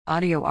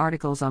Audio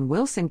articles on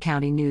Wilson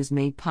County News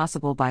made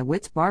possible by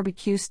Witt's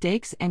Barbecue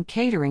Steaks and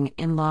Catering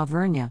in La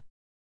Vernia.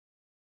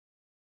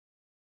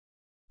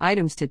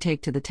 Items to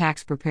take to the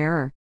tax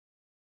preparer.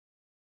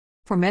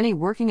 For many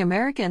working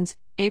Americans,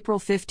 April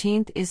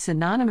 15th is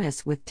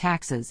synonymous with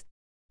taxes.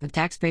 The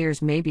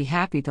taxpayers may be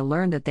happy to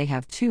learn that they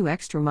have 2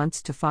 extra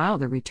months to file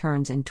their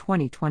returns in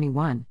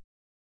 2021.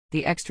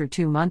 The extra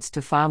 2 months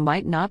to file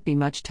might not be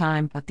much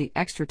time, but the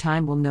extra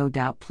time will no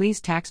doubt please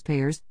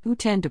taxpayers who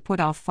tend to put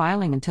off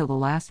filing until the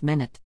last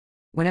minute.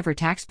 Whenever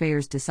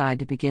taxpayers decide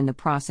to begin the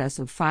process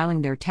of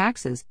filing their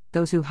taxes,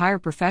 those who hire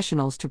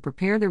professionals to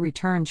prepare their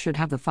returns should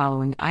have the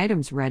following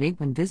items ready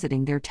when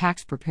visiting their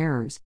tax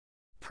preparers: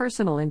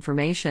 personal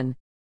information,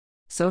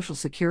 Social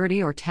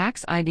Security or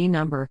tax ID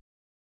number,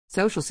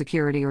 Social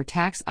Security or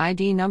tax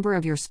ID number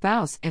of your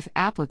spouse if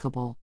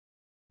applicable,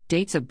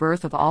 dates of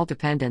birth of all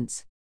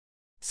dependents,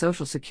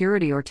 Social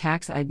Security or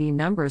tax ID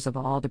numbers of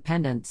all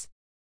dependents,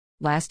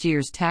 last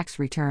year's tax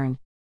return,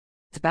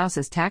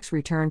 spouse's tax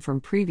return from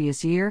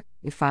previous year,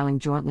 if filing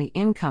jointly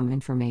income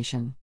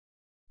information,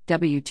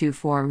 W-2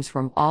 forms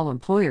from all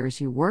employers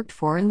you worked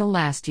for in the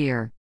last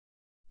year.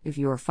 If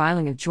you are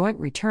filing a joint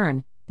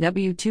return,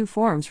 W-2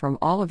 forms from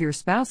all of your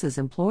spouse's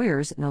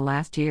employers in the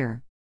last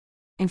year.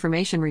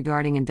 Information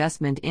regarding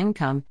investment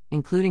income,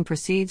 including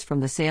proceeds from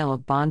the sale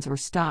of bonds or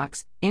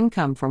stocks,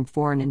 income from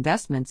foreign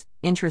investments,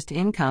 interest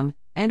income,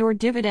 and/or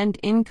dividend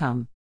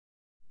income.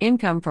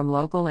 Income from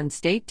local and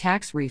state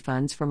tax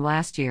refunds from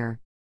last year.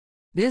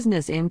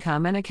 Business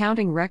income and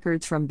accounting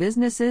records from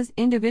businesses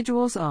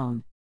individuals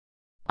own.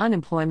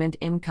 Unemployment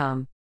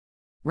income.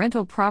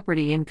 Rental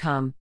property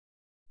income.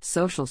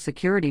 Social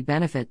Security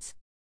benefits.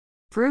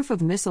 Proof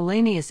of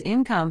miscellaneous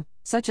income,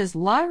 such as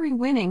lottery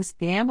winnings,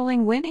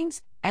 gambling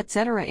winnings,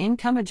 etc.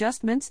 Income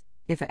adjustments,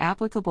 if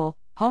applicable,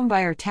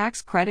 homebuyer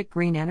tax credit,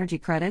 green energy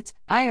credits,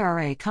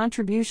 IRA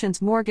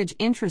contributions, mortgage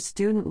interest,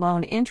 student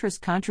loan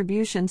interest,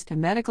 contributions to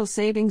medical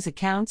savings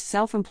accounts,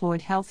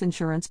 self-employed health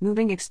insurance,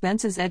 moving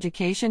expenses,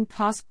 education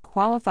costs,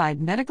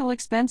 qualified medical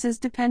expenses,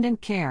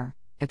 dependent care,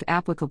 if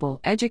applicable,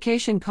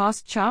 education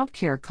costs, child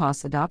care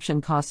costs,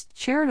 adoption costs,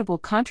 charitable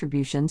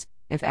contributions,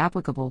 if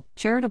applicable,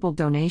 charitable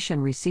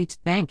donation receipts,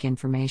 bank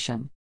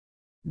information.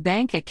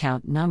 Bank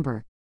account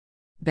number.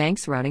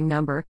 Bank's routing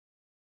number.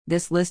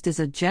 This list is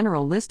a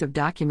general list of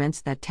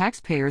documents that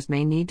taxpayers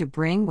may need to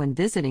bring when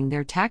visiting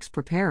their tax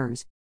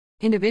preparers.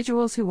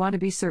 Individuals who want to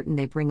be certain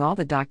they bring all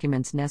the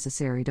documents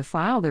necessary to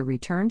file their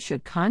return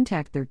should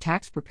contact their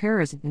tax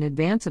preparers in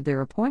advance of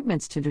their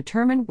appointments to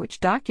determine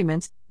which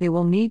documents they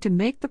will need to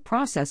make the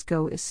process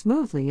go as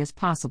smoothly as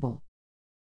possible.